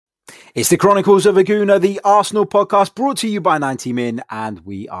It's the Chronicles of a Gooner, the Arsenal podcast brought to you by 90 Min, and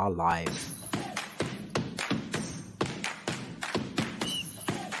we are live.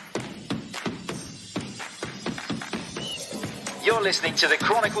 You're listening to the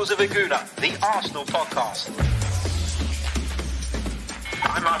Chronicles of a Gooner, the Arsenal podcast.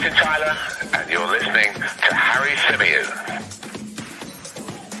 I'm Martin Tyler, and you're listening to Harry Symeou.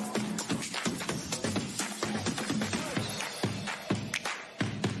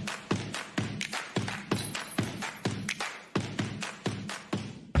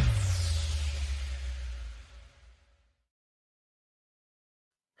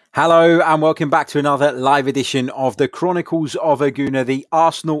 Hello and welcome back to another live edition of the Chronicles of a Gooner, the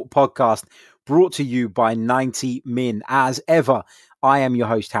Arsenal podcast brought to you by 90 Min. As ever, I am your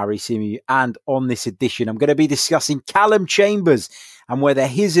host, Harry Symeou, and on this edition, I'm going to be discussing Calum Chambers and whether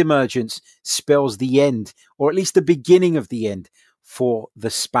his emergence spells the end, or at least the beginning of the end, for the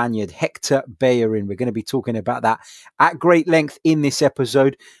Spaniard, Hector Bellerin. We're going to be talking about that at great length in this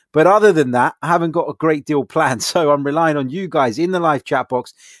episode. But other than that, I haven't got a great deal planned. So I'm relying on you guys in the live chat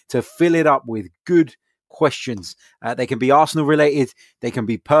box to fill it up with good questions. They can be Arsenal related. They can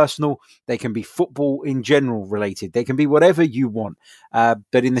be personal. They can be football in general related. They can be whatever you want.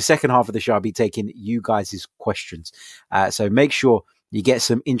 But in the second half of the show, I'll be taking you guys' questions. So make sure you get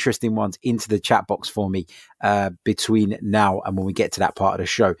some interesting ones into the chat box for me between now and when we get to that part of the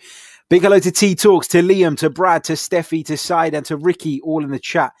show. Big hello to T-Talks, to Liam, to Brad, to Steffi, to Said, and to Ricky, all in the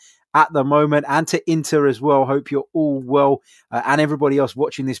chat at the moment, and to Inter as well. Hope you're all well, and everybody else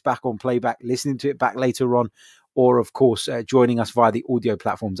watching this back on playback, listening to it back later on, or of course, joining us via the audio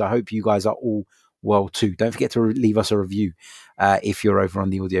platforms. I hope you guys are all well too. Don't forget to leave us a review if you're over on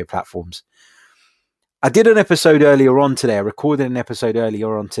the audio platforms. I did an episode earlier on today. I recorded an episode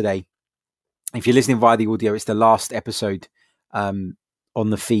earlier on today. If you're listening via the audio, it's the last episode on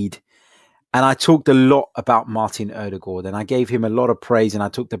the feed. And I talked a lot about Martin Ødegaard, and I gave him a lot of praise, and I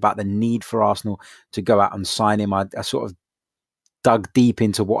talked about the need for Arsenal to go out and sign him. I sort of dug deep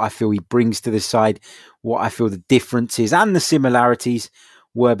into what I feel he brings to the side, what I feel the differences and the similarities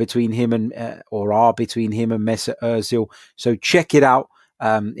were between him and, or are between him and Mesut Ozil. So check it out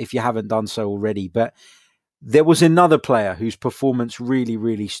if you haven't done so already. But there was another player whose performance really,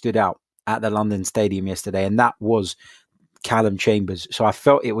 really stood out at the London Stadium yesterday, and that was Calum Chambers. So I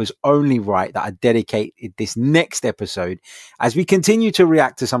felt it was only right that I dedicated this next episode, as we continue to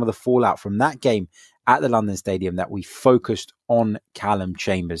react to some of the fallout from that game at the London Stadium, that we focused on Calum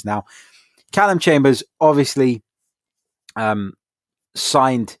Chambers. Now, Calum Chambers obviously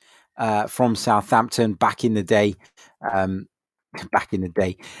signed from Southampton back in the day.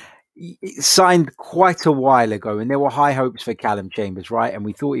 Signed quite a while ago, and there were high hopes for Calum Chambers, right? And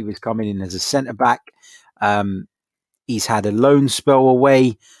we thought he was coming in as a centre-back. He's had a loan spell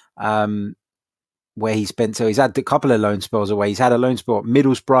away where he spent. So he's had a couple of loan spells away. He's had a loan spell at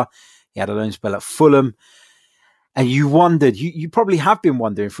Middlesbrough. He had a loan spell at Fulham. And you wondered, you probably have been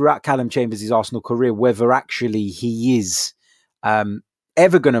wondering throughout Calum Chambers' Arsenal career, whether actually he is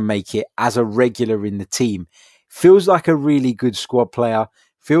ever going to make it as a regular in the team. Feels like a really good squad player.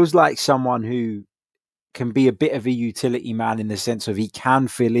 Feels like someone who can be a bit of a utility man in the sense of he can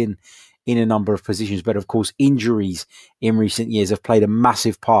fill in a number of positions. But of course, injuries in recent years have played a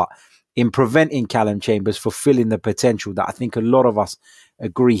massive part in preventing Calum Chambers fulfilling the potential that I think a lot of us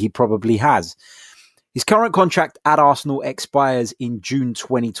agree he probably has. His current contract at Arsenal expires in June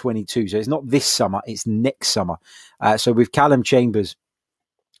 2022. So it's not this summer, it's next summer. So with Calum Chambers,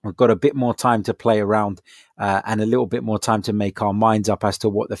 we've got a bit more time to play around and a little bit more time to make our minds up as to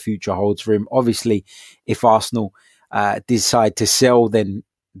what the future holds for him. Obviously, if Arsenal decide to sell, then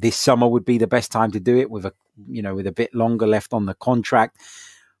this summer would be the best time to do it with a bit longer left on the contract.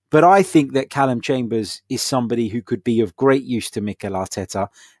 But I think that Calum Chambers is somebody who could be of great use to Mikel Arteta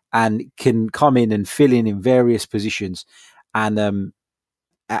and can come in and fill in various positions and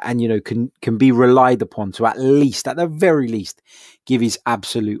can be relied upon to at the very least, give his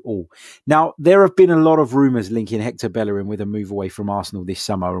absolute all. Now, there have been a lot of rumours linking Hector Bellerin with a move away from Arsenal this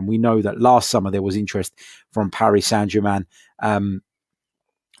summer. And we know that last summer there was interest from Paris Saint-Germain.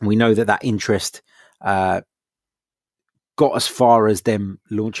 We know that interest got as far as them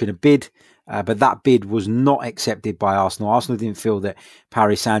launching a bid, but that bid was not accepted by Arsenal. Arsenal didn't feel that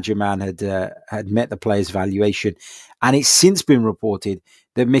Paris Saint-Germain had met the player's valuation. And it's since been reported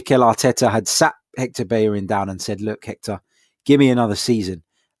that Mikel Arteta had sat Hector Bellerin down and said, look, Hector, give me another season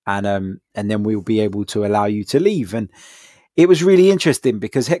and then we'll be able to allow you to leave. And it was really interesting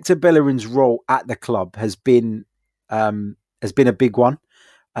because Hector Bellerin's role at the club has been a big one.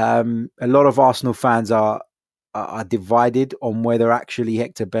 A lot of Arsenal fans are are divided on whether actually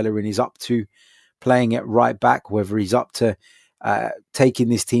Hector Bellerin is up to playing at right back, whether he's up to taking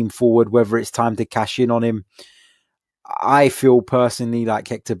this team forward, whether it's time to cash in on him. I feel personally like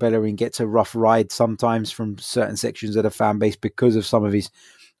Hector Bellerin gets a rough ride sometimes from certain sections of the fan base because of some of his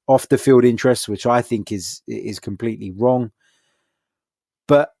off the field interests, which I think is completely wrong.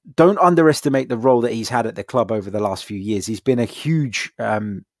 But don't underestimate the role that he's had at the club over the last few years. He's been a huge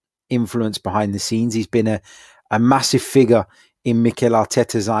influence behind the scenes. He's been a massive figure in Mikel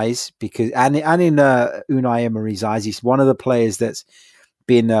Arteta's eyes and in Unai Emery's eyes. He's one of the players that's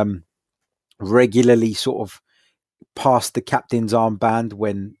been regularly sort of past the captain's armband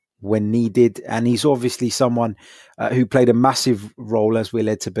when needed, and he's obviously someone who played a massive role, as we're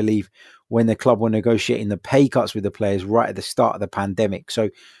led to believe, when the club were negotiating the pay cuts with the players right at the start of the pandemic. So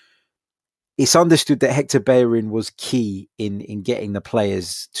it's understood that Hector Bellerin was key in getting the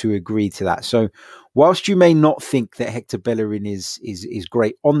players to agree to that. So whilst you may not think that Hector Bellerin is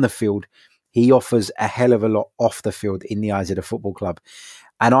great on the field, he offers a hell of a lot off the field in the eyes of the football club.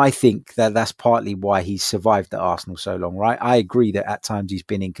 And I think that that's partly why he's survived at Arsenal so long, right? I agree that at times he's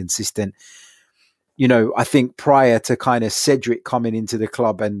been inconsistent. You know, I think prior to kind of Cedric coming into the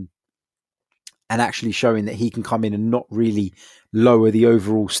club and actually showing that he can come in and not really lower the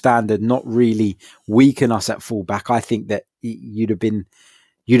overall standard, not really weaken us at fullback, I think that you'd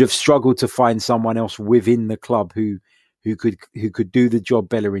have struggled to find someone else within the club who could do the job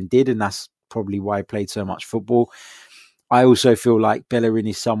Bellerin did, and that's probably why he played so much football. I also feel like Bellerin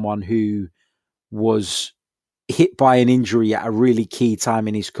is someone who was hit by an injury at a really key time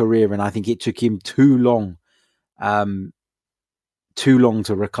in his career, and I think it took him too long to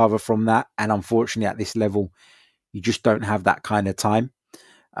recover from that. And unfortunately, at this level, you just don't have that kind of time.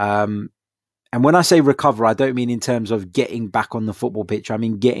 And when I say recover, I don't mean in terms of getting back on the football pitch. I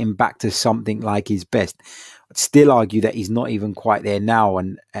mean getting back to something like his best. I'd still argue that he's not even quite there now,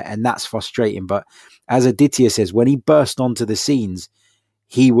 and that's frustrating. But as Aditya says, when he burst onto the scenes,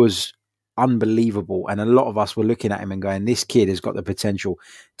 he was unbelievable. And a lot of us were looking at him and going, this kid has got the potential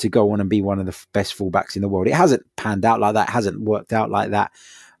to go on and be one of the best fullbacks in the world. It hasn't panned out like that, hasn't worked out like that.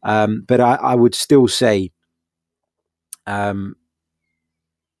 But I would still say that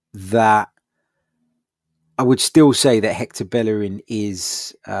Hector Bellerin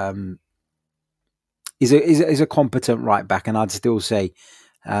is a competent right back, and I'd still say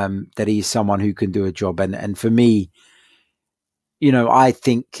that he's someone who can do a job. And for me, you know, I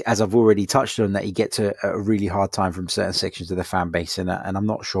think, as I've already touched on, that he gets a really hard time from certain sections of the fan base, and I'm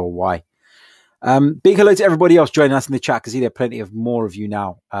not sure why. Big hello to everybody else joining us in the chat, because there are plenty of more of you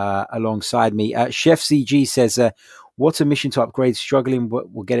now alongside me. Chef CG says, what a mission to upgrade. Struggling, but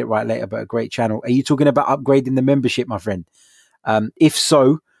we'll get it right later, but a great channel. Are you talking about upgrading the membership, my friend? If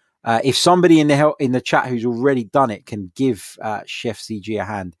so, if somebody in the chat who's already done it can give Chef CG a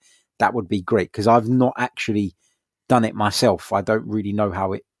hand, that would be great, because I've not actually done it myself. I don't really know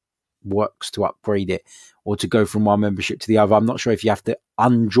how it works to upgrade it or to go from one membership to the other. I'm not sure if you have to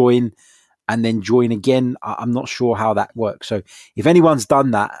unjoin and then join again. I'm not sure how that works. So if anyone's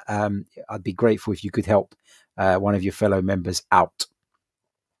done that, I'd be grateful if you could help one of your fellow members out.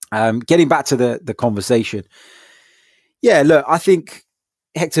 Getting back to the conversation. Yeah, look, I think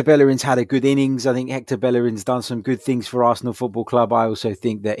Hector Bellerin's had a good innings. I think Hector Bellerin's done some good things for Arsenal Football Club. I also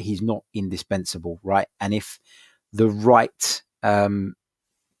think that he's not indispensable, right? And if the right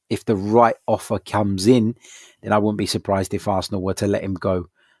offer comes in, then I wouldn't be surprised if Arsenal were to let him go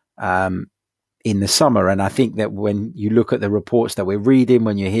in the summer. And I think that when you look at the reports that we're reading,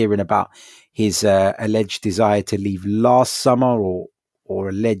 when you're hearing about his alleged desire to leave last summer or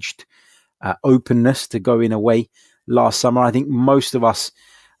alleged openness to going away last summer, I think most of us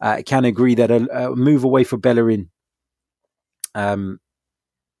can agree that a move away for Bellerin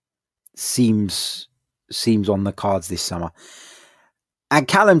seems on the cards this summer. And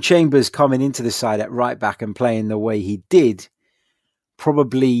Calum Chambers coming into the side at right back and playing the way he did,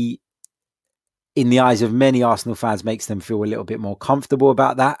 probably in the eyes of many Arsenal fans, makes them feel a little bit more comfortable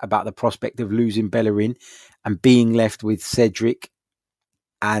about that, about the prospect of losing Bellerin and being left with Cedric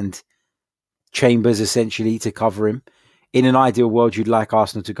and Chambers essentially to cover him. In an ideal world, you'd like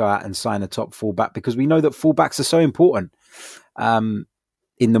Arsenal to go out and sign a top fullback, because we know that fullbacks are so important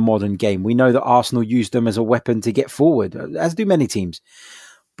in the modern game. We know that Arsenal use them as a weapon to get forward, as do many teams.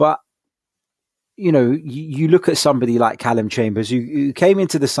 But, you know, you look at somebody like Calum Chambers, who came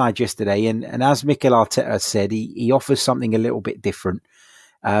into the side yesterday, and as Mikel Arteta said, he offers something a little bit different.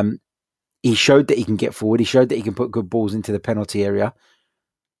 He showed that he can get forward. He showed that he can put good balls into the penalty area.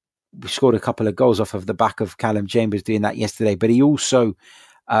 We scored a couple of goals off of the back of Calum Chambers doing that yesterday, but he also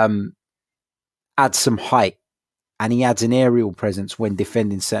adds some height and he adds an aerial presence when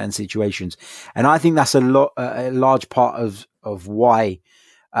defending certain situations. And I think that's a large part of why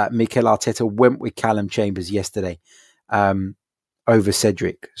Mikel Arteta went with Calum Chambers yesterday over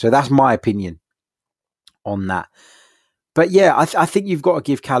Cedric. So that's my opinion on that. But yeah, I think you've got to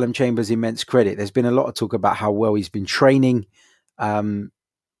give Calum Chambers immense credit. There's been a lot of talk about how well he's been training, how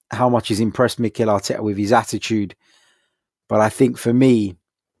much he's impressed Mikel Arteta with his attitude. But I think for me,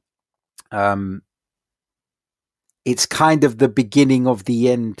 it's kind of the beginning of the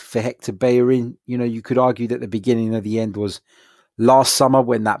end for Hector Bellerin. You know, you could argue that the beginning of the end was last summer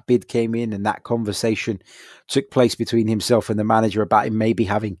when that bid came in and that conversation took place between himself and the manager about him maybe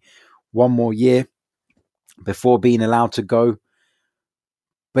having one more year before being allowed to go.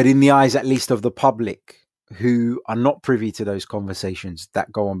 But in the eyes, at least, of the public who are not privy to those conversations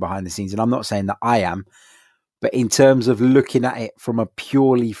that go on behind the scenes, and I'm not saying that I am, but in terms of looking at it from a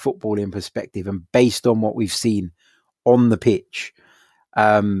purely footballing perspective and based on what we've seen on the pitch,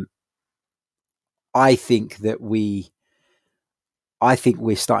 I think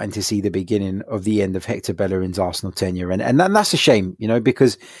we're starting to see the beginning of the end of Hector Bellerin's Arsenal tenure. And that's a shame, you know,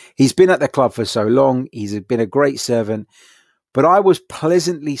 because he's been at the club for so long. He's been a great servant. But I was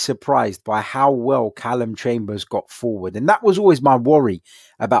pleasantly surprised by how well Calum Chambers got forward. And that was always my worry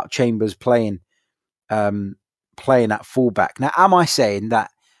about Chambers playing at fullback. Now, am I saying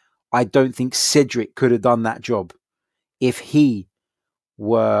that I don't think Cedric could have done that job if he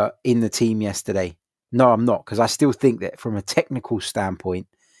were in the team yesterday? No, I'm not, because I still think that from a technical standpoint,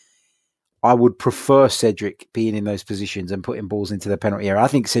 I would prefer Cedric being in those positions and putting balls into the penalty area. I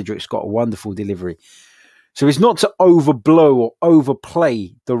think Cedric's got a wonderful delivery. So it's not to overblow or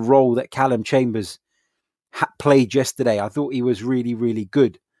overplay the role that Calum Chambers played yesterday. I thought he was really, really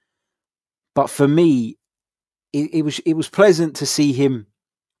good. But for me, it was pleasant to see him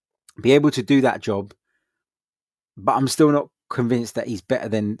be able to do that job. But I'm still not convinced that he's better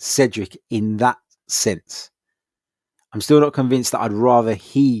than Cedric in that sense. I'm still not convinced that I'd rather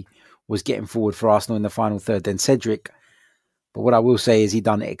he was getting forward for Arsenal in the final third than Cedric. But what I will say is he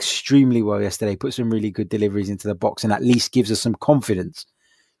done extremely well yesterday, put some really good deliveries into the box, and at least gives us some confidence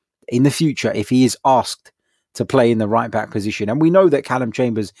in the future if he is asked to play in the right back position. And we know that Calum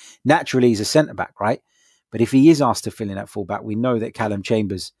Chambers naturally is a centre back, right? But if he is asked to fill in at full back, we know that Calum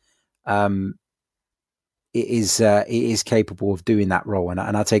Chambers is capable of doing that role. And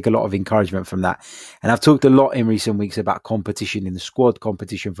I take a lot of encouragement from that. And I've talked a lot in recent weeks about competition in the squad,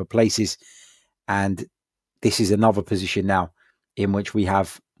 competition for places. And this is another position now in which we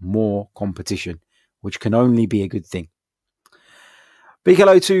have more competition, which can only be a good thing. Big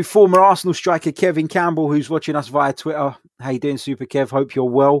hello to former Arsenal striker Kevin Campbell, who's watching us via Twitter. How you doing, Super Kev? Hope you're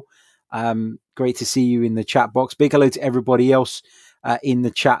well. Great to see you in the chat box. Big hello to everybody else in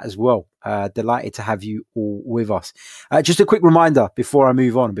the chat as well. Delighted to have you all with us. Just a quick reminder before I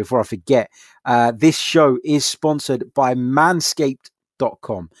move on, before I forget, this show is sponsored by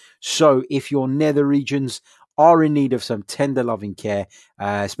Manscaped.com. So if your nether regions are in need of some tender loving care,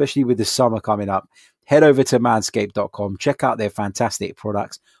 especially with the summer coming up, head over to manscaped.com. Check out their fantastic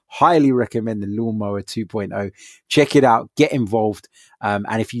products. Highly recommend the Lawnmower 2.0. Check it out. Get involved.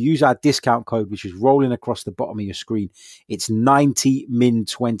 And if you use our discount code, which is rolling across the bottom of your screen, it's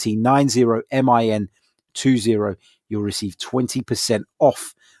 90min20, 90min20. You'll receive 20%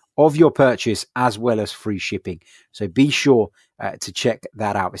 off of your purchase as well as free shipping. So be sure to check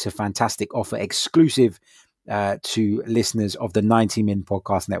that out. It's a fantastic offer exclusive to listeners of the 90 Min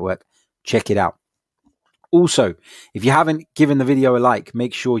Podcast Network. Check it out. Also, if you haven't given the video a like,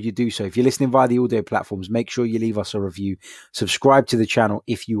 make sure you do so. If you're listening via the audio platforms, make sure you leave us a review. Subscribe to the channel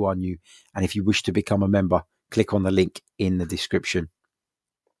if you are new. And if you wish to become a member, click on the link in the description.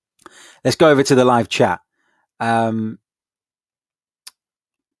 Let's go over to the live chat. Omar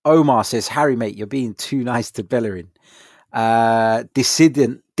says, Harry, mate, you're being too nice to Bellerin.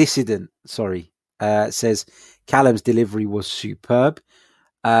 Dissident, says, Callum's delivery was superb.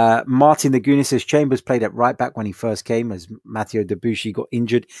 Martin the Gooner says Chambers played at right back when he first came as Matteo Debuchy got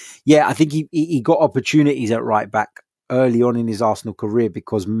injured. Yeah, I think he got opportunities at right back early on in his Arsenal career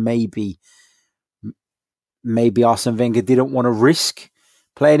because maybe Arsene Wenger didn't want to risk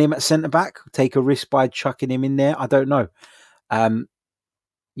playing him at centre back, take a risk by chucking him in there. I don't know.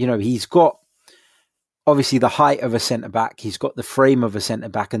 He's got obviously the height of a centre back. He's got the frame of a centre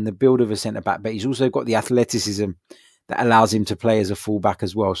back and the build of a centre back, but he's also got the athleticism that allows him to play as a fullback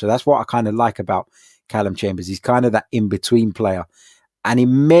as well. So that's what I kind of like about Calum Chambers. He's kind of that in-between player. And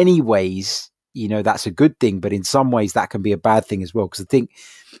in many ways, that's a good thing, but in some ways that can be a bad thing as well. Because I think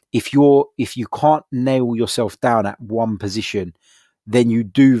if you can't nail yourself down at one position, then you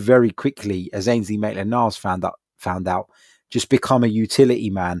do very quickly, as Ainsley Maitland-Niles found found out. Just become a utility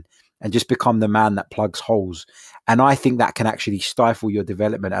man and just become the man that plugs holes. And I think that can actually stifle your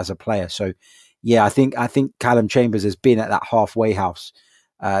development as a player. So, yeah, I think Calum Chambers has been at that halfway house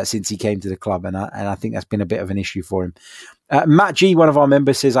since he came to the club, and I think that's been a bit of an issue for him. Matt G, one of our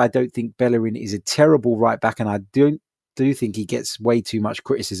members, says, I don't think Bellerin is a terrible right back, and I do think he gets way too much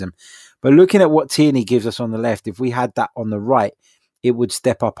criticism. But looking at what Tierney gives us on the left, if we had that on the right, it would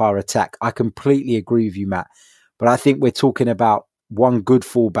step up our attack. I completely agree with you, Matt. But I think we're talking about one good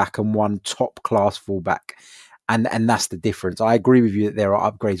fullback and one top-class fullback. And that's the difference. I agree with you that there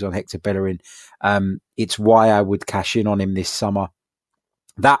are upgrades on Hector Bellerin. It's why I would cash in on him this summer.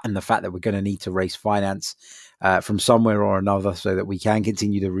 That and the fact that we're going to need to raise finance from somewhere or another so that we can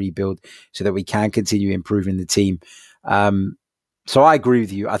continue to rebuild, so that we can continue improving the team. So I agree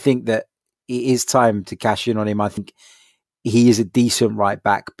with you. I think that it is time to cash in on him. I think he is a decent right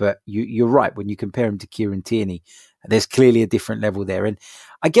back, but you're right. When you compare him to Kieran Tierney, there's clearly a different level there. And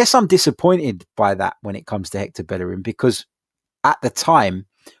I guess I'm disappointed by that when it comes to Hector Bellerin, because at the time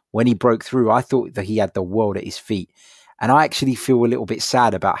when he broke through, I thought that he had the world at his feet. And I actually feel a little bit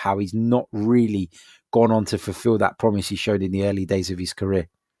sad about how he's not really gone on to fulfill that promise he showed in the early days of his career.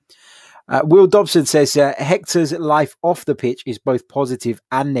 Will Dobson says, Hector's life off the pitch is both positive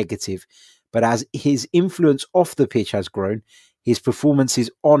and negative, but as his influence off the pitch has grown, his performances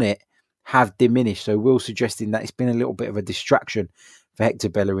on it have diminished. So Will suggesting that it's been a little bit of a distraction for Hector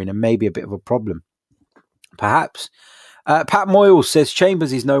Bellerin and maybe a bit of a problem. Perhaps. Pat Moyle says,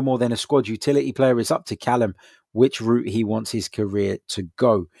 Chambers is no more than a squad utility player. It's up to Calum which route he wants his career to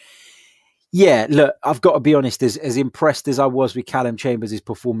go. Yeah, look, I've got to be honest, as impressed as I was with Calum Chambers'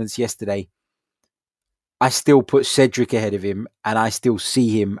 performance yesterday, I still put Cedric ahead of him, and I still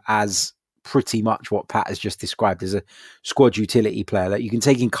see him as pretty much what Pat has just described as a squad utility player. Like, you can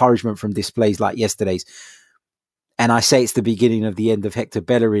take encouragement from displays like yesterday's, and I say it's the beginning of the end of Hector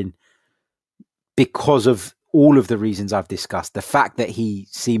Bellerin because of all of the reasons I've discussed. The fact that he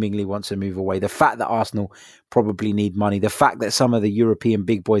seemingly wants to move away, the fact that Arsenal probably need money, the fact that some of the European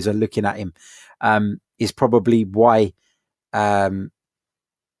big boys are looking at him is probably why,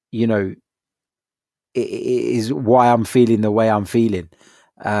 is why I'm feeling the way I'm feeling,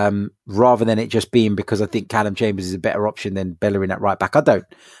 rather than it just being because I think Calum Chambers is a better option than Bellerin at right back. I don't.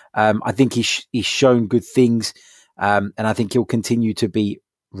 I think he's shown good things, and I think he'll continue to be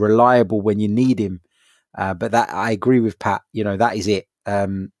reliable when you need him. But that, I agree with Pat, that is it.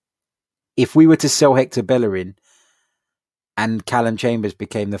 If we were to sell Hector Bellerin and Calum Chambers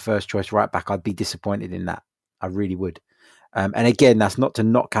became the first choice right back, I'd be disappointed in that. I really would. And again, that's not to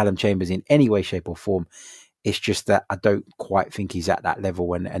knock Calum Chambers in any way, shape or form. It's just that I don't quite think he's at that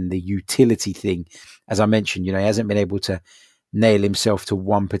level. And the utility thing, as I mentioned, he hasn't been able to nail himself to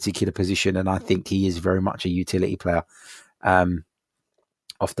one particular position. And I think he is very much a utility player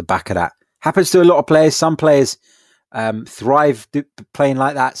off the back of that. Happens to a lot of players. Some players thrive playing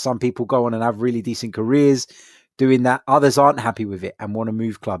like that. Some people go on and have really decent careers doing that. Others aren't happy with it and want to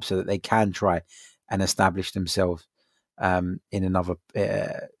move clubs so that they can try and establish themselves in another,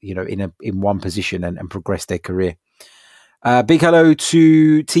 in one position and progress their career. Big hello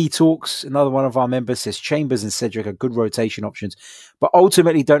to T Talks. Another one of our members says Chambers and Cedric are good rotation options, but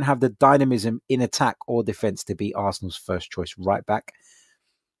ultimately don't have the dynamism in attack or defence to be Arsenal's first choice right back.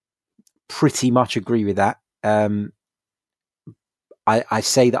 Pretty much agree with that. I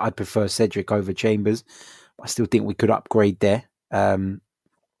say that I'd prefer Cedric over Chambers. I still think we could upgrade there. And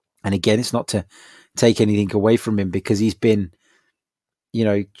again, it's not to take anything away from him because he's been,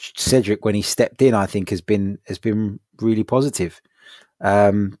 Cedric when he stepped in, I think has been really positive.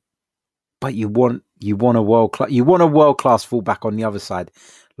 But you want a world class fullback on the other side,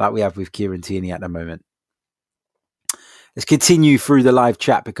 like we have with Kieran Tierney at the moment. Let's continue through the live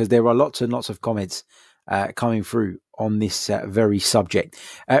chat because there are lots and lots of comments coming through on this very subject.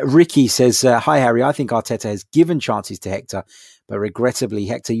 Ricky says, hi, Harry. I think Arteta has given chances to Hector, but regrettably,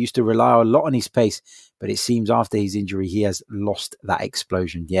 Hector used to rely a lot on his pace, but it seems after his injury, he has lost that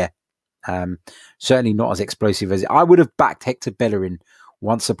explosion. Yeah, certainly not as explosive as I would have backed Hector Bellerin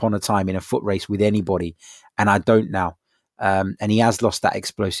once upon a time in a foot race with anybody, and I don't now. And he has lost that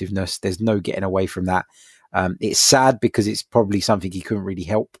explosiveness. There's no getting away from that. It's sad because it's probably something he couldn't really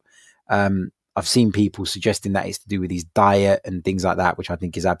help. I've seen people suggesting that it's to do with his diet and things like that, which I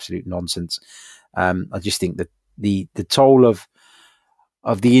think is absolute nonsense. I just think that the toll of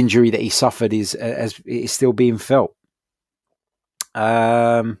the injury that he suffered is still being felt.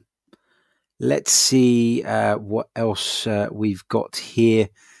 Let's see what else we've got here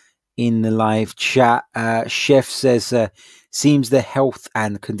in the live chat. Chef says, seems the health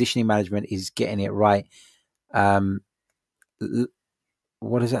and conditioning management is getting it right. What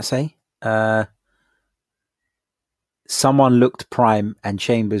does that say? Someone looked prime and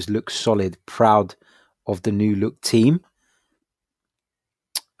Chambers looked solid. Proud of the new look team.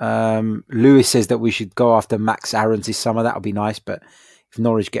 Lewis says that we should go after Max Aarons this summer. That would be nice. But if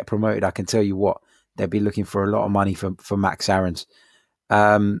Norwich get promoted, I can tell you what, they'll be looking for a lot of money for Max Aarons.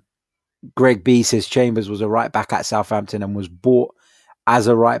 Greg B says Chambers was a right back at Southampton and was bought as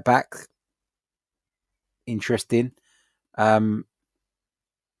a right back. Interesting. I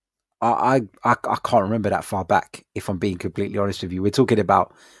can't remember that far back, if I'm being completely honest with you. We're talking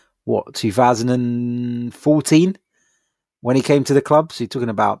about, 2014 when he came to the club? So you're talking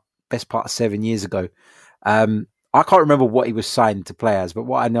about best part of 7 years ago. I can't remember what he was signed to play as, but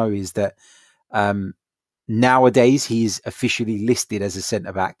what I know is that nowadays he's officially listed as a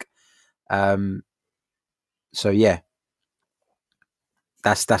centre-back. So yeah,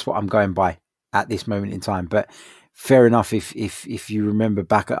 that's what I'm going by at this moment in time. But fair enough if you remember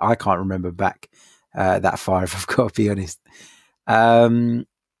back. I can't remember back that far, if I've got to be honest.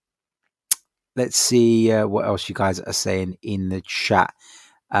 Let's see what else you guys are saying in the chat.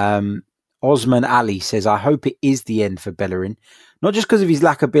 Osman Ali says, I hope it is the end for Bellerin, not just because of his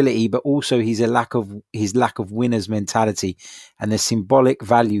lack of ability, but also his lack of winners mentality and the symbolic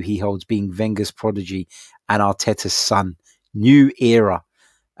value he holds, being Wenger's prodigy and Arteta's son. New era.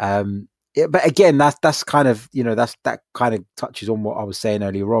 But again, that's kind of, that kind of touches on what I was saying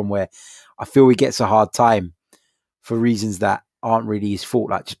earlier on, where I feel he gets a hard time for reasons that aren't really his fault.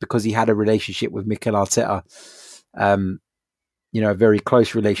 Like, just because he had a relationship with Mikel Arteta, a very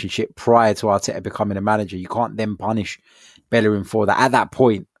close relationship prior to Arteta becoming a manager, you can't then punish Bellerin for that. At that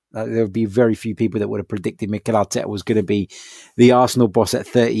point, there would be very few people that would have predicted Mikel Arteta was going to be the Arsenal boss at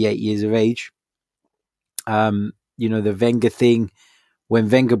 38 years of age. The Wenger thing, when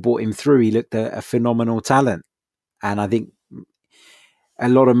Wenger brought him through, he looked a phenomenal talent. And I think a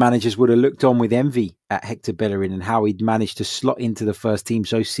lot of managers would have looked on with envy at Hector Bellerin and how he'd managed to slot into the first team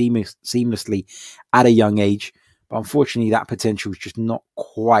so seamlessly at a young age. But unfortunately, that potential has just not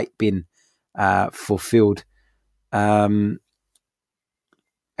quite been fulfilled.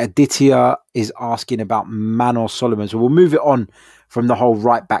 Aditya is asking about Manos Solomon. So we'll move it on from the whole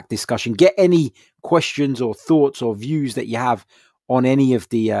right back discussion. Get any questions or thoughts or views that you have on any of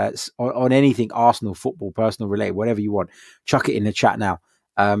the on anything Arsenal, football, personal related, whatever you want. Chuck it in the chat now.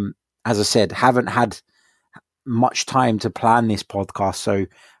 As I said, haven't had much time to plan this podcast, so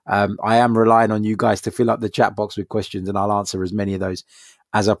I am relying on you guys to fill up the chat box with questions, and I'll answer as many of those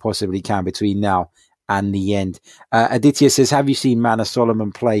as I possibly can between now and the end. Aditya says, have you seen Manos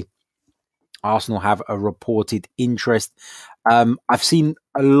Solomon play? Arsenal have a reported interest. I've seen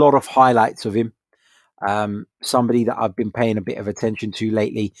a lot of highlights of him. Somebody that I've been paying a bit of attention to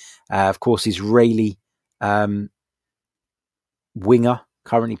lately, of course, Israeli winger,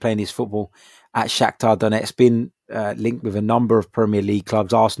 currently playing his football at Shakhtar Donetsk, been linked with a number of Premier League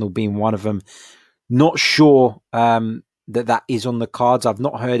clubs, Arsenal being one of them. Not sure that is on the cards. I've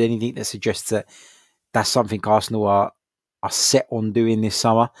not heard anything that suggests that that's something Arsenal are set on doing this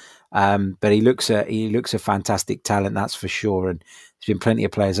summer. But he looks a fantastic talent, that's for sure. And there's been plenty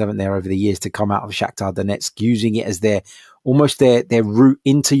of players, haven't there, over the years to come out of Shakhtar Donetsk, using it as their route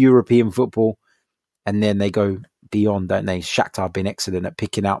into European football, and then they go beyond, don't they? Shakhtar have been excellent at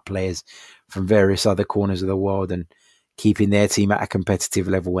picking out players from various other corners of the world and keeping their team at a competitive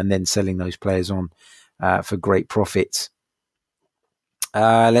level, and then selling those players on for great profits.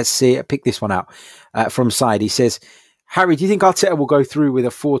 Let's see. I pick this one out from Side. He says, Harry, do you think Arteta will go through with a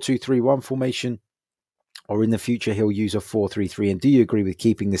 4-2-3-1 formation, or in the future he'll use a 4-3-3? And do you agree with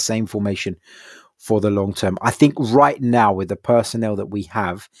keeping the same formation for the long term? I think right now, with the personnel that we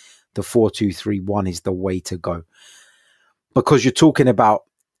have, the 4-2-3-1 is the way to go. Because you're talking about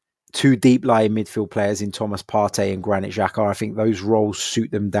two deep-lying midfield players in Thomas Partey and Granit Xhaka. I think those roles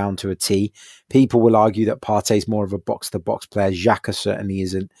suit them down to a T. People will argue that Partey is more of a box-to-box player. Xhaka certainly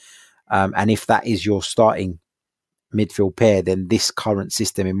isn't. And if that is your starting midfield pair, then this current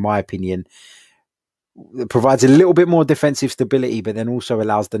system, in my opinion, provides a little bit more defensive stability, but then also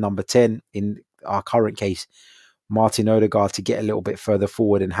allows the number 10, in our current case, Martin Odegaard, to get a little bit further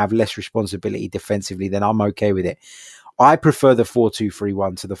forward and have less responsibility defensively. Then I'm okay with it. I prefer the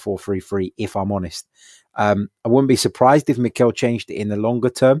 4-2-3-1 to the 4-3-3, if I'm honest. I wouldn't be surprised if Mikel changed it in the longer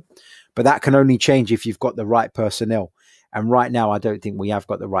term, but that can only change if you've got the right personnel. And right now, I don't think we have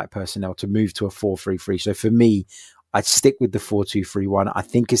got the right personnel to move to a 4-3-3. So for me, I'd stick with the 4-2-3-1. I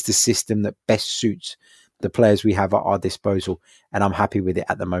think it's the system that best suits the players we have at our disposal, and I'm happy with it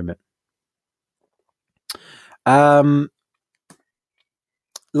at the moment. Love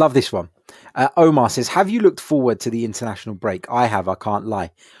this one. Omar says, have you looked forward to the international break? I have, I can't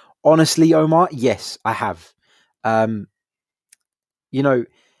lie. Honestly, Omar, yes, I have. You know,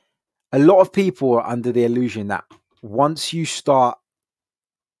 a lot of people are under the illusion that once you start,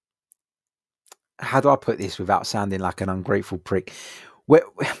 how do I put this without sounding like an ungrateful prick?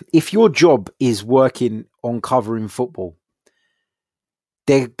 If your job is working on covering football,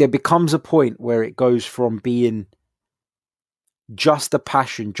 there becomes a point where it goes from being just a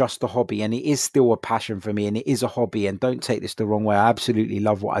passion, just a hobby, and it is still a passion for me, and it is a hobby, and don't take this the wrong way, I absolutely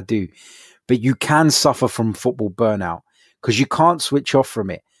love what I do, but you can suffer from football burnout because you can't switch off from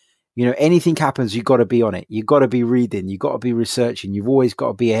it. You know, anything happens, you got to be on it. You got to be reading. You got to be researching. You've always got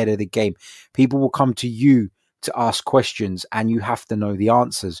to be ahead of the game. People will come to you to ask questions, and you have to know the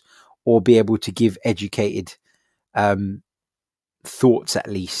answers or be able to give educated thoughts at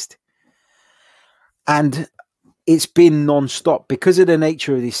least. And it's been non-stop because of the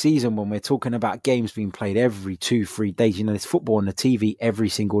nature of this season. When we're talking about games being played every 2-3 days, you know, there's football on the TV every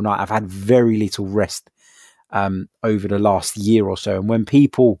single night. I've had very little rest over the last year or so. And when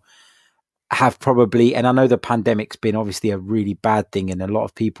people have probably, and I know the pandemic's been obviously a really bad thing, and a lot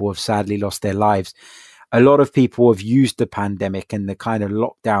of people have sadly lost their lives. A lot of people have used the pandemic and the kind of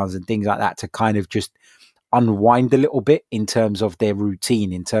lockdowns and things like that to kind of just unwind a little bit in terms of their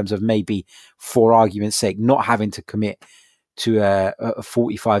routine, in terms of maybe, for argument's sake, not having to commit to a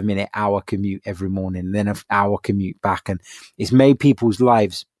 45-minute hour commute every morning and then an hour commute back. And it's made people's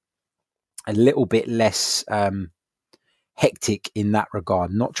lives a little bit less hectic in that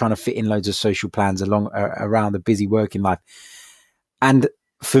regard, not trying to fit in loads of social plans around the busy working life. And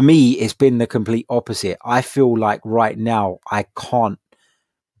for me, it's been the complete opposite. I feel like right now I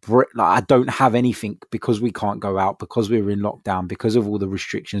don't have anything because we can't go out, because we're in lockdown, because of all the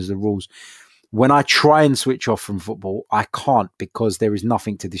restrictions, the rules. When I try and switch off from football, I can't, because there is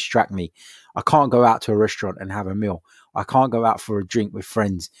nothing to distract me. I can't go out to a restaurant and have a meal. I can't go out for a drink with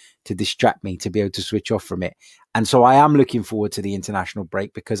friends to distract me, to be able to switch off from it. And so I am looking forward to the international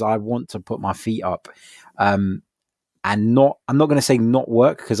break because I want to put my feet up and I'm not going to say not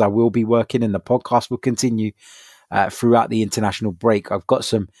work, because I will be working and the podcast will continue throughout the international break. I've got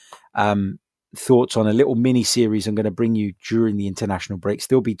some thoughts on a little mini series I'm going to bring you during the international break.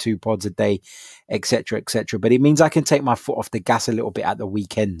 Still be 2 pods a day, etc., etc. But it means I can take my foot off the gas a little bit at the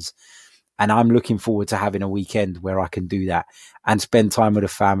weekends. And I'm looking forward to having a weekend where I can do that and spend time with the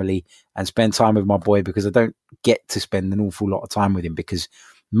family and spend time with my boy, because I don't get to spend an awful lot of time with him, because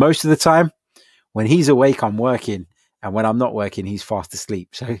most of the time when he's awake, I'm working. And when I'm not working, he's fast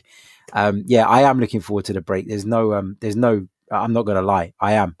asleep. So, yeah, I am looking forward to the break. I'm not going to lie.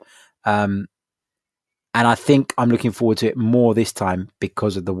 I am. And I think I'm looking forward to it more this time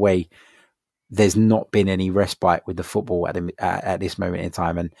because of the way there's not been any respite with the football at this moment in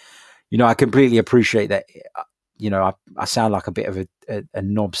time. And, you know, I completely appreciate that. You know, I sound like a bit of a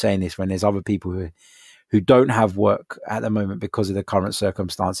knob saying this when there's other people who don't have work at the moment because of the current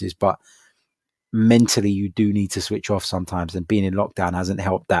circumstances, but mentally you do need to switch off sometimes, and being in lockdown hasn't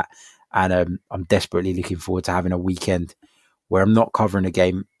helped that. And I'm desperately looking forward to having a weekend where I'm not covering a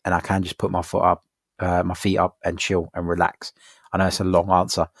game and I can just put my feet up and chill and relax. I know it's a long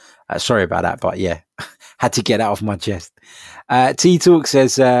answer. Sorry about that, but yeah, had to get out of my chest. T-Talk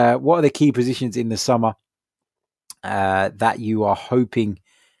says, what are the key positions in the summer that you are hoping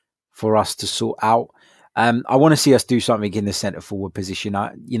for us to sort out? I want to see us do something in the centre forward position.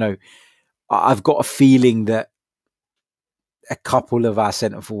 I've got a feeling that a couple of our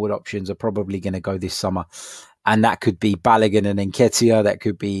centre forward options are probably going to go this summer. And that could be Balogun and Nketiah. That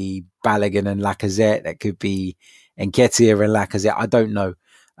could be Balogun and Lacazette. That could be Nketiah and Lacazette. I don't know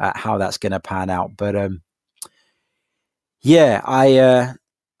how that's going to pan out. But yeah,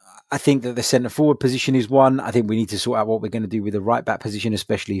 I think that the centre forward position is one. I think we need to sort out what we're going to do with the right back position,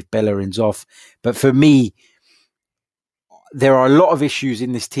 especially if Bellerin's off. But for me, there are a lot of issues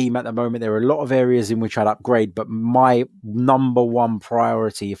in this team at the moment. There are a lot of areas in which I'd upgrade, but my number one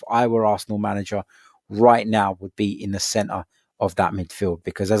priority, if I were Arsenal manager right now, would be in the centre of that midfield.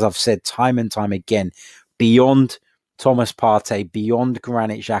 Because as I've said time and time again, beyond Thomas Partey, beyond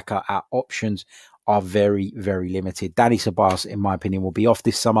Granit Xhaka, our options are very, very limited. Dani Ceballos, in my opinion, will be off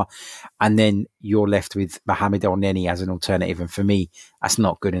this summer. And then you're left with Mohamed Elneny as an alternative. And for me, that's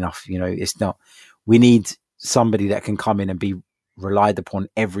not good enough. You know, it's not. We need somebody that can come in and be relied upon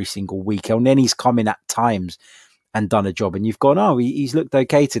every single week. Elneny's come in at times and done a job, and you've gone, oh, he's looked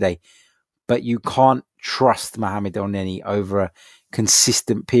okay today. But you can't trust Mohamed Elneny over a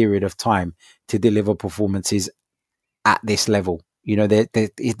consistent period of time to deliver performances at this level. You know,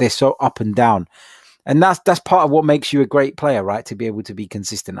 they're so up and down. And that's part of what makes you a great player, right? To be able to be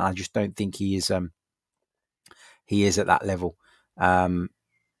consistent. I just don't think he is at that level.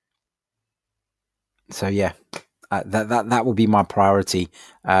 So yeah, that will be my priority.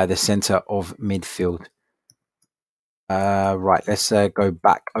 The centre of midfield. Right, let's go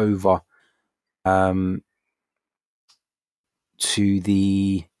back over to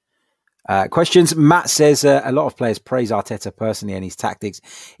the questions. Matt says a lot of players praise Arteta personally and his tactics.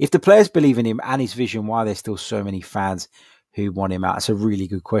 If the players believe in him and his vision, why are there still so many fans who want him out? It's a really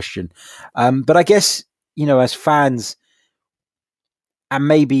good question. But I guess, as fans and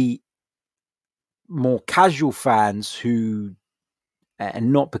maybe more casual fans who,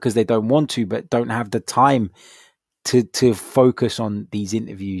 and not because they don't want to, but don't have the time to focus on these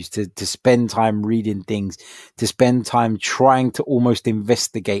interviews, to spend time reading things, to spend time trying to almost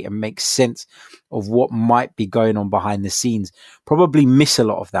investigate and make sense of what might be going on behind the scenes, probably miss a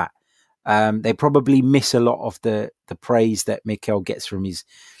lot of that. They probably miss a lot of the praise that Mikel gets from his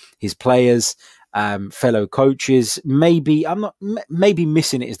players, fellow coaches. Maybe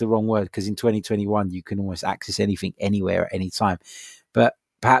missing it is the wrong word, because in 2021 you can almost access anything, anywhere, at any time. But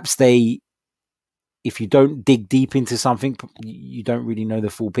perhaps if you don't dig deep into something, you don't really know the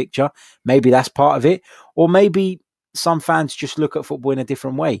full picture. Maybe that's part of it. Or maybe some fans just look at football in a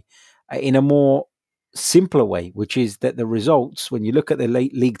different way, in a more simpler way, which is that the results, when you look at the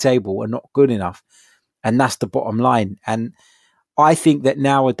league table, are not good enough. And that's the bottom line. And I think that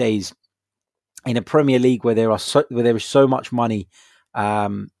nowadays, in a Premier League where there is so much money,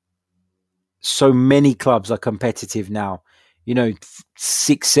 so many clubs are competitive now.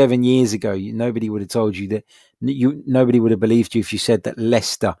 6-7 years ago, nobody would have told you that. Nobody would have believed you if you said that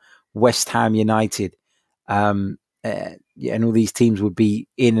Leicester, West Ham United, and all these teams would be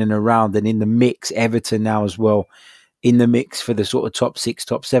in and around and in the mix. Everton now as well, in the mix for the sort of top 6,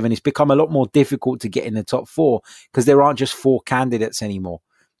 top 7. It's become a lot more difficult to get in the top 4 because there aren't just 4 candidates anymore,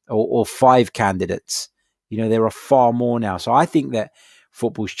 or 5 candidates. There are far more now. So I think that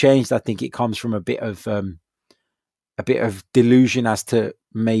football's changed. I think it comes from a bit of delusion as to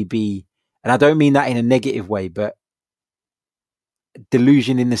maybe, and I don't mean that in a negative way, but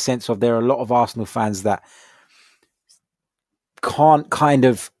delusion in the sense of there are a lot of Arsenal fans that can't kind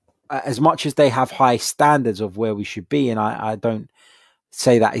of, as much as they have high standards of where we should be, and I don't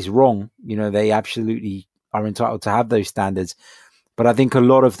say that is wrong. They absolutely are entitled to have those standards, but I think a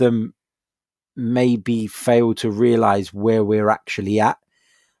lot of them maybe fail to realize where we're actually at.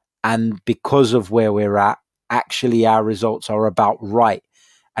 And because of where we're at, actually our results are about right.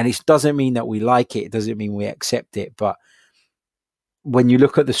 And it doesn't mean that we like it. It doesn't mean we accept it. But when you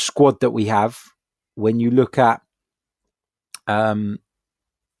look at the squad that we have, when you look at,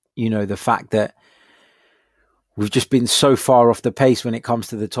 the fact that we've just been so far off the pace when it comes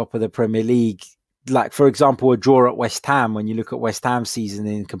to the top of the Premier League. Like, for example, a draw at West Ham, when you look at West Ham's season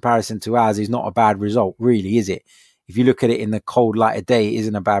in comparison to ours, is not a bad result, really, is it? If you look at it in the cold light of day, it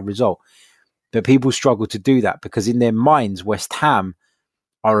isn't a bad result. But people struggle to do that because in their minds, West Ham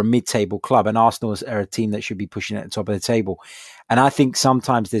are a mid-table club and Arsenal are a team that should be pushing at the top of the table. And I think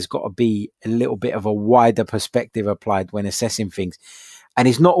sometimes there's got to be a little bit of a wider perspective applied when assessing things. And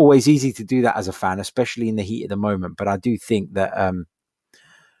it's not always easy to do that as a fan, especially in the heat of the moment. But I do think that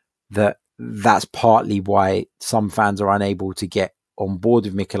that's partly why some fans are unable to get on board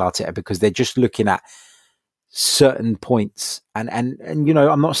with Mikel Arteta, because they're just looking at certain points. And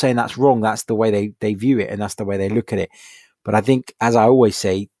I'm not saying that's wrong. That's the way they view it and that's the way they look at it. But I think, as I always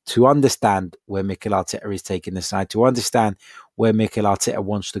say, to understand where Mikel Arteta is taking the side, to understand where Mikel Arteta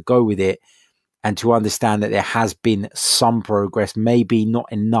wants to go with it, and to understand that there has been some progress, maybe not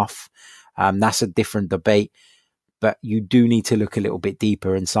enough. That's a different debate. But you do need to look a little bit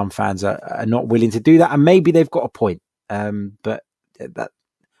deeper, and some fans are not willing to do that. And maybe they've got a point. But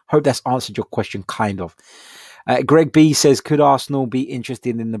hope that's answered your question, kind of. Greg B says, could Arsenal be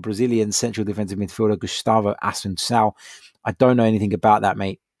interested in the Brazilian central defensive midfielder Gustavo Assunção? I don't know anything about that,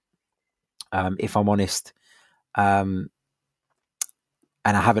 mate, if I'm honest. And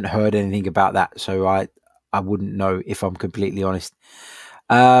I haven't heard anything about that, so I wouldn't know, if I'm completely honest.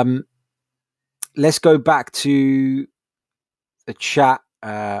 Let's go back to the chat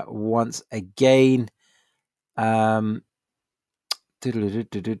once again. So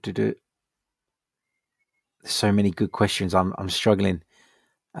many good questions. I'm struggling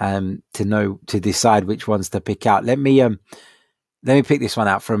to decide which ones to pick out. Let me pick this one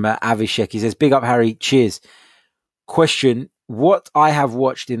out from Avishek. He says, big up, Harry. Cheers. Question: what I have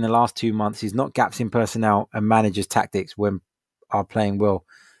watched in the last 2 months is not gaps in personnel and managers' tactics when are playing well.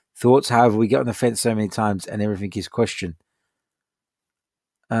 Thoughts? However, we get on the fence so many times and everything is questioned.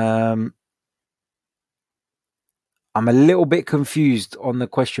 I'm a little bit confused on the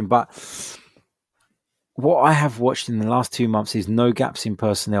question, but what I have watched in the last 2 months is no gaps in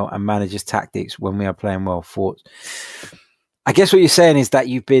personnel and managers' tactics when we are playing well. Thoughts? I guess what you're saying is that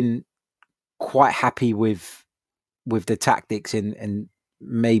you've been quite happy with the tactics and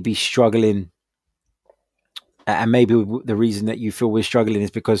maybe struggling. And maybe the reason that you feel we're struggling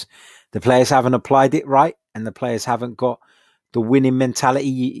is because the players haven't applied it right and the players haven't got the winning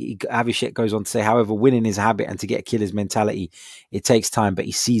mentality. Avishek goes on to say, however, winning is a habit, and to get a killer's mentality, it takes time, but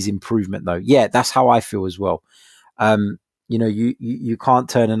he sees improvement though. Yeah, that's how I feel as well. You can't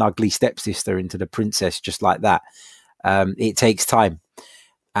turn an ugly stepsister into the princess just like that. It takes time.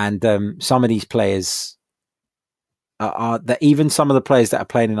 And some of these players are that even some of the players that are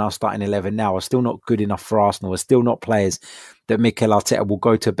playing in our starting 11 now are still not good enough for Arsenal, are still not players that Mikel Arteta will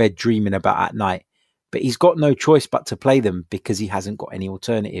go to bed dreaming about at night. But he's got no choice but to play them because he hasn't got any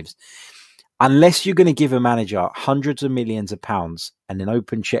alternatives. Unless you're going to give a manager hundreds of millions of pounds and an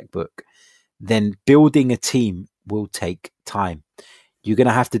open checkbook, then building a team will take time. You're going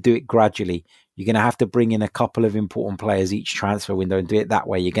to have to do it gradually. You're going to have to bring in a couple of important players each transfer window and do it that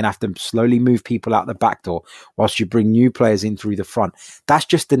way. You're going to have to slowly move people out the back door whilst you bring new players in through the front. That's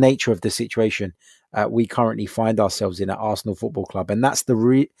just the nature of the situation we currently find ourselves in at Arsenal Football Club. And that's the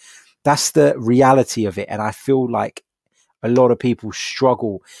reality of it. And I feel like a lot of people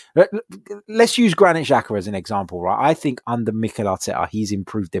struggle. Let's use Granit Xhaka as an example, right? I think under Mikel Arteta, he's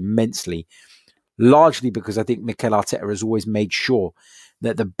improved immensely, largely because I think Mikel Arteta has always made sure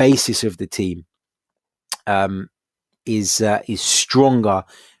that the basis of the team is stronger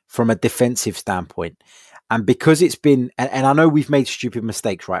from a defensive standpoint. And because it's been, and I know we've made stupid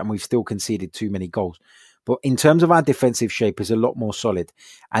mistakes, right? And we've still conceded too many goals. But in terms of our defensive shape is a lot more solid.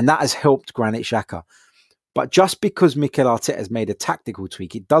 And that has helped Granit Xhaka. But just because Mikel Arteta has made a tactical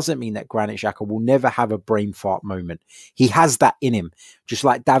tweak, it doesn't mean that Granit Xhaka will never have a brain fart moment. He has that in him, just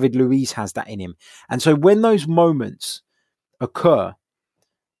like David Luiz has that in him. And so when those moments occur,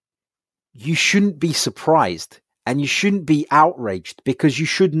 you shouldn't be surprised and you shouldn't be outraged, because you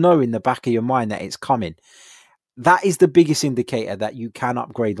should know in the back of your mind that it's coming. That is the biggest indicator that you can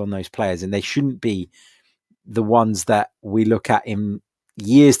upgrade on those players, and they shouldn't be the ones that we look at in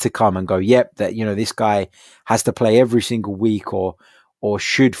years to come and go, yep, that, this guy has to play every single week or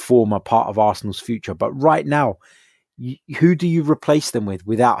should form a part of Arsenal's future. But right now, who do you replace them with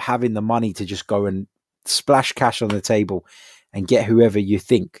without having the money to just go and splash cash on the table and get whoever you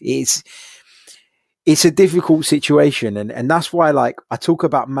think? It's a difficult situation. And that's why, like, I talk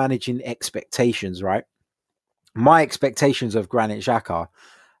about managing expectations, right? My expectations of Granit Xhaka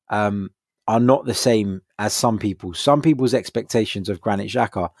are not the same as some people. Some people's expectations of Granit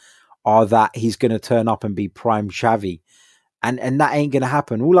Xhaka are that he's going to turn up and be prime Xavi. And that ain't going to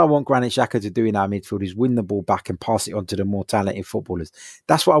happen. All I want Granit Xhaka to do in our midfield is win the ball back and pass it on to the more talented footballers.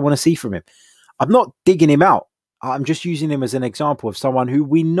 That's what I want to see from him. I'm not digging him out. I'm just using him as an example of someone who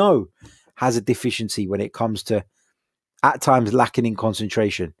we know has a deficiency when it comes to, at times, lacking in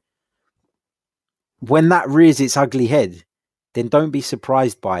concentration. When that rears its ugly head, then don't be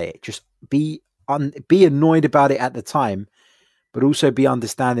surprised by it. Just be annoyed about it at the time, but also be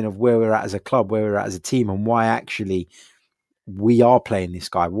understanding of where we're at as a club, where we're at as a team, and why actually we are playing this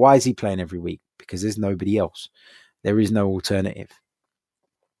guy. Why is he playing every week? Because there's nobody else. There is no alternative.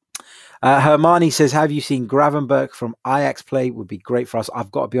 Hermione says, have you seen Gravenberch from Ajax play? Would be great for us.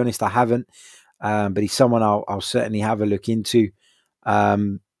 I've got to be honest, I haven't. But he's someone I'll certainly have a look into.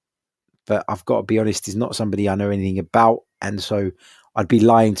 But I've got to be honest, he's not somebody I know anything about. And so I'd be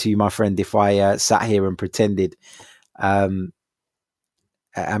lying to you, my friend, if I sat here and pretended to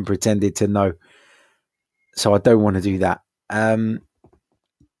know. So I don't want to do that.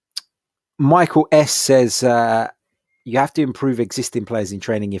 Michael S says, you have to improve existing players in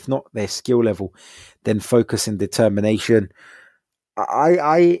training. If not their skill level, then focus and determination.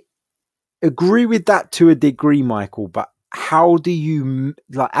 I agree with that to a degree, Michael, but how do you,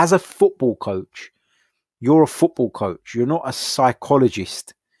 like, as a football coach, you're a football coach, you're not a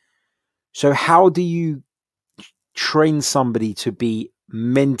psychologist. So how do you train somebody to be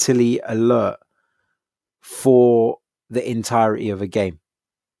mentally alert for the entirety of a game?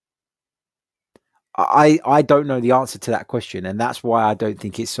 I don't know the answer to that question, and that's why I don't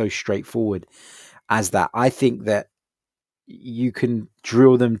think it's so straightforward as that. I think that you can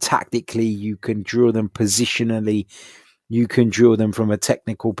drill them tactically, you can drill them positionally, you can drill them from a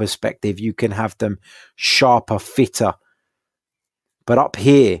technical perspective, you can have them sharper, fitter. But up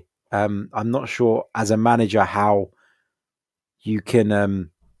here, I'm not sure as a manager how you can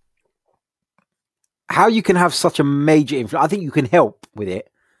have such a major influence. I think you can help with it,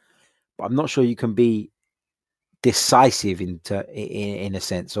 but I'm not sure you can be decisive in a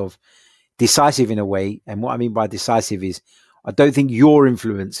sense of decisive in a way. And what I mean by decisive is I don't think your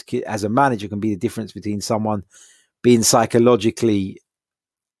influence as a manager can be the difference between someone being psychologically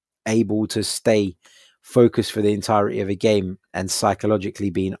able to stay focused for the entirety of a game and psychologically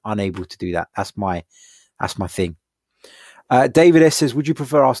being unable to do that. That's my thing. David S says, would you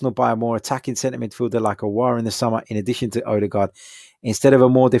prefer Arsenal buy a more attacking centre midfielder like Aouar in the summer, in addition to Odegaard, instead of a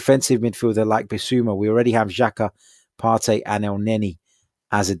more defensive midfielder like Bissouma? We already have Xhaka, Partey and El Neni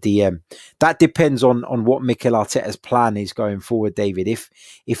as a DM. That depends on what Mikel Arteta's plan is going forward, David.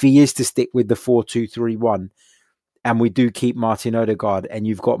 If he is to stick with the 4-2-3-1 and we do keep Martin Odegaard, and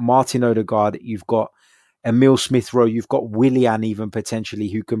you've got Martin Odegaard, you've got Emile Smith-Rowe, you've got Willian even potentially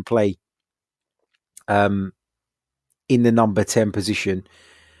who can play in the number 10 position,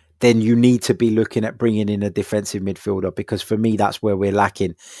 then you need to be looking at bringing in a defensive midfielder, because for me, that's where we're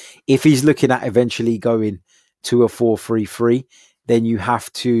lacking. If he's looking at eventually going to a 4-3-3, then you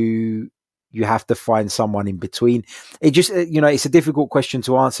have to find someone in between. It just, it's a difficult question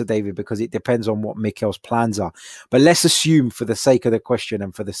to answer, David, because it depends on what Mikel's plans are. But let's assume, for the sake of the question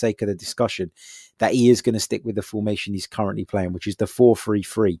and for the sake of the discussion, that he is going to stick with the formation he's currently playing, which is the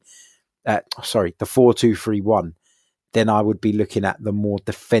 4-3-3. The 4-2-3-1. Then I would be looking at the more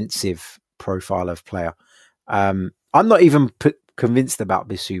defensive profile of player. I'm not even convinced about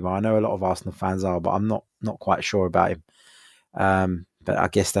Bissouma. I know a lot of Arsenal fans are, but I'm not quite sure about him. But I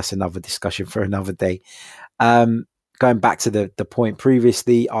guess that's another discussion for another day. Going back to the point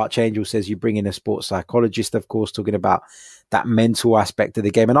previously, Archangel says you bring in a sports psychologist, of course, talking about that mental aspect of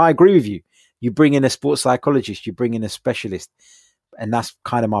the game. And I agree with you. You bring in a sports psychologist, you bring in a specialist. And that's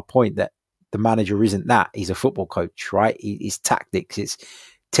kind of my point, that the manager isn't that. He's a football coach, right? It's tactics, it's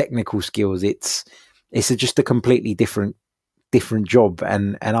technical skills. It's just a completely different job.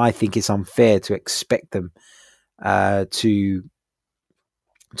 And I think it's unfair to expect them to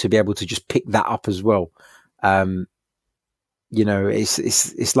be able to just pick that up as well.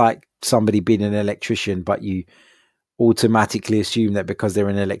 It's like somebody being an electrician, but you automatically assume that because they're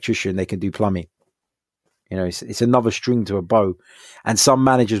an electrician, they can do plumbing. It's another string to a bow, and some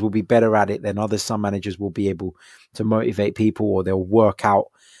managers will be better at it than others. Some managers will be able to motivate people, or they'll work out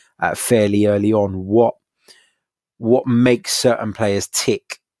fairly early on what makes certain players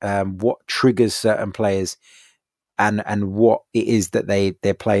tick, what triggers certain players, and what it is that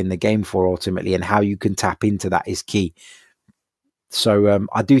they're playing the game for ultimately, and how you can tap into that is key. So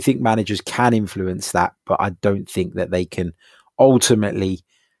I do think managers can influence that, but I don't think that they can ultimately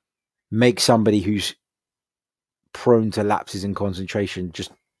make somebody who's prone to lapses in concentration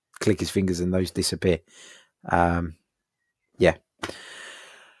just click his fingers and those disappear.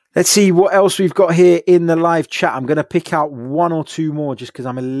 Let's see what else we've got here in the live chat. I'm going to pick out one or two more just because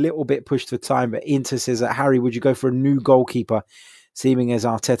I'm a little bit pushed for time. But Inter says that, Harry, would you go for a new goalkeeper, seeming as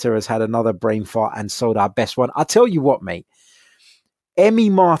Arteta has had another brain fart and sold our best one? I'll tell you what, mate.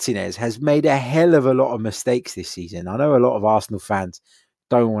 Emi Martinez has made a hell of a lot of mistakes this season. I know a lot of Arsenal fans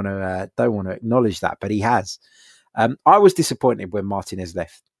don't want to acknowledge that, but he has. I was disappointed when Martinez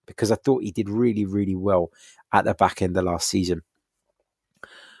left because I thought he did really, really well at the back end of last season.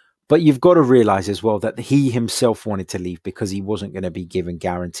 But you've got to realise as well that he himself wanted to leave because he wasn't going to be given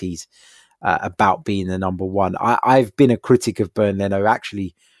guarantees about being the number one. I've been a critic of Bernd Leno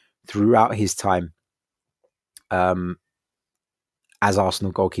actually throughout his time as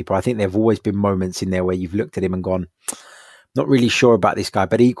Arsenal goalkeeper. I think there have always been moments in there where you've looked at him and gone, not really sure about this guy,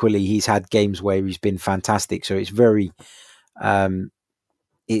 but equally he's had games where he's been fantastic. So it's very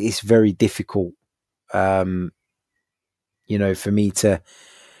difficult, for me to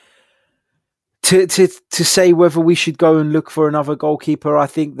say whether we should go and look for another goalkeeper. I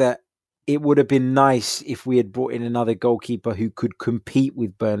think that it would have been nice if we had brought in another goalkeeper who could compete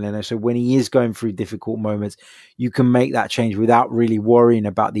with Bernd Leno. So when he is going through difficult moments, you can make that change without really worrying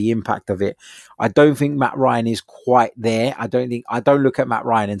about the impact of it. I don't think Matt Ryan is quite there. I don't look at Matt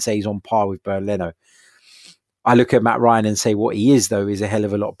Ryan and say he's on par with Bernd Leno. I look at Matt Ryan and say what he is, though, is a hell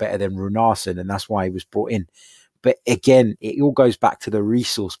of a lot better than Runarsson, and that's why he was brought in. But again, it all goes back to the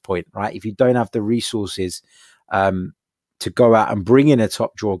resource point, right? If you don't have the resources to go out and bring in a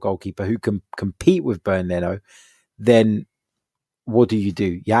top drawer goalkeeper who can compete with Bernd Leno, then what do?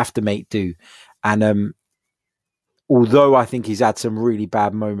 You have to make do. And although I think he's had some really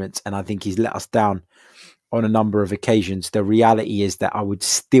bad moments and I think he's let us down on a number of occasions, the reality is that I would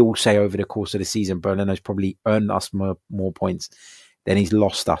still say over the course of the season, Bernd Leno's probably earned us more points than he's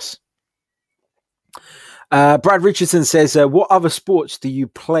lost us. Brad Richardson says, what other sports do you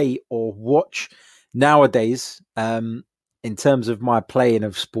play or watch nowadays? In terms of my playing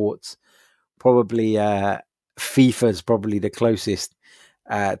of sports, probably FIFA's probably the closest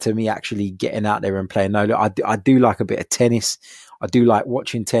to me actually getting out there and playing. No, look, I do like a bit of tennis. I do like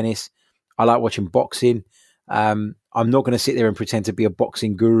watching tennis. I like watching boxing. I'm not going to sit there and pretend to be a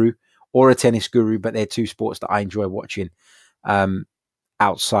boxing guru or a tennis guru, but they're two sports that I enjoy watching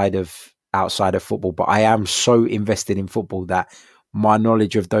outside of football. But I am so invested in football that my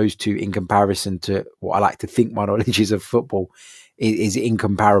knowledge of those two, in comparison to what I like to think my knowledge is of football, is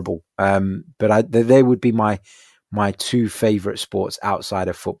incomparable. But they would be my two favorite sports outside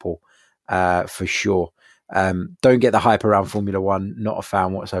of football, for sure. Don't get the hype around Formula One. Not a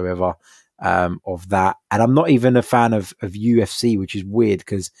fan whatsoever of that. And I'm not even a fan of UFC, which is weird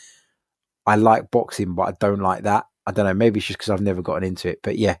because I like boxing, but I don't like that. I don't know. Maybe it's just because I've never gotten into it.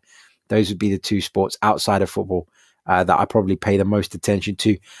 But yeah, those would be the two sports outside of football that I probably pay the most attention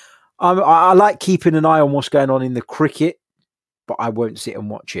to. I like keeping an eye on what's going on in the cricket, but I won't sit and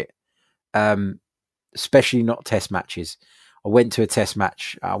watch it. Especially not test matches. I went to a test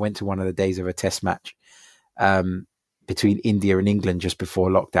match. I went to one of the days of a test match between India and England just before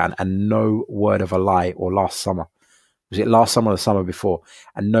lockdown, and no word of a lie, or last summer. Was it last summer or the summer before?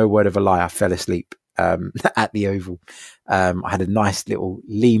 And no word of a lie, I fell asleep at the Oval. I had a nice little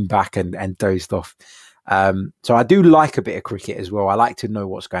lean back and dozed off. So I do like a bit of cricket as well. I like to know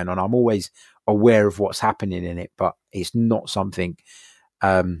what's going on. I'm always aware of what's happening in it, but it's not something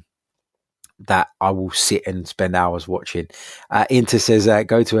that I will sit and spend hours watching. Inter says,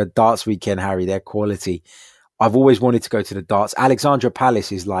 go to a darts weekend, Harry. They're quality. I've always wanted to go to the darts. Alexandra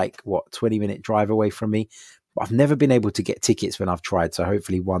Palace is 20-minute drive away from me. But I've never been able to get tickets when I've tried. So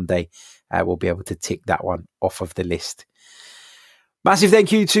hopefully one day we'll be able to tick that one off of the list. Massive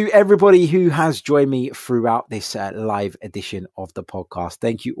thank you to everybody who has joined me throughout this live edition of the podcast.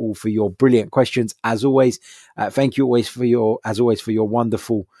 Thank you all for your brilliant questions. As always, thank you always for your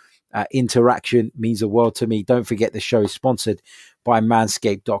wonderful interaction. Means the world to me. Don't forget the show is sponsored by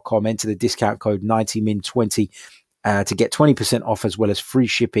manscaped.com. Enter the discount code 90min20 to get 20% off, as well as free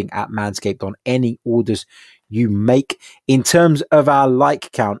shipping at Manscaped on any orders you make. In terms of our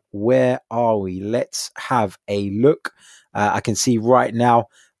like count, where are we? Let's have a look. I can see right now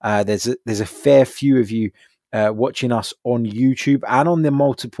there's a fair few of you watching us on YouTube and on the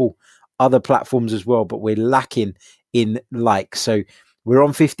multiple other platforms as well, but we're lacking in likes. So we're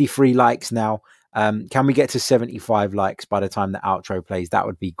on 53 likes now. Can we get to 75 likes by the time the outro plays? That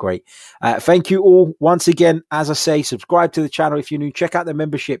would be great. Thank you all once again. As I say, subscribe to the channel if you're new. Check out the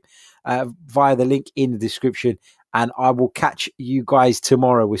membership via the link in the description, and I will catch you guys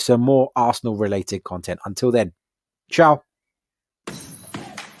tomorrow with some more Arsenal related content. Until then, ciao.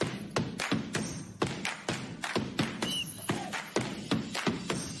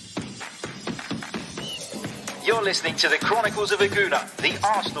 You're listening to the Chronicles of Aguna, the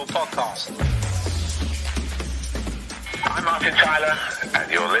Arsenal podcast. I'm Martin Tyler,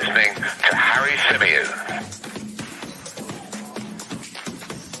 and you're listening to Harry Symeou.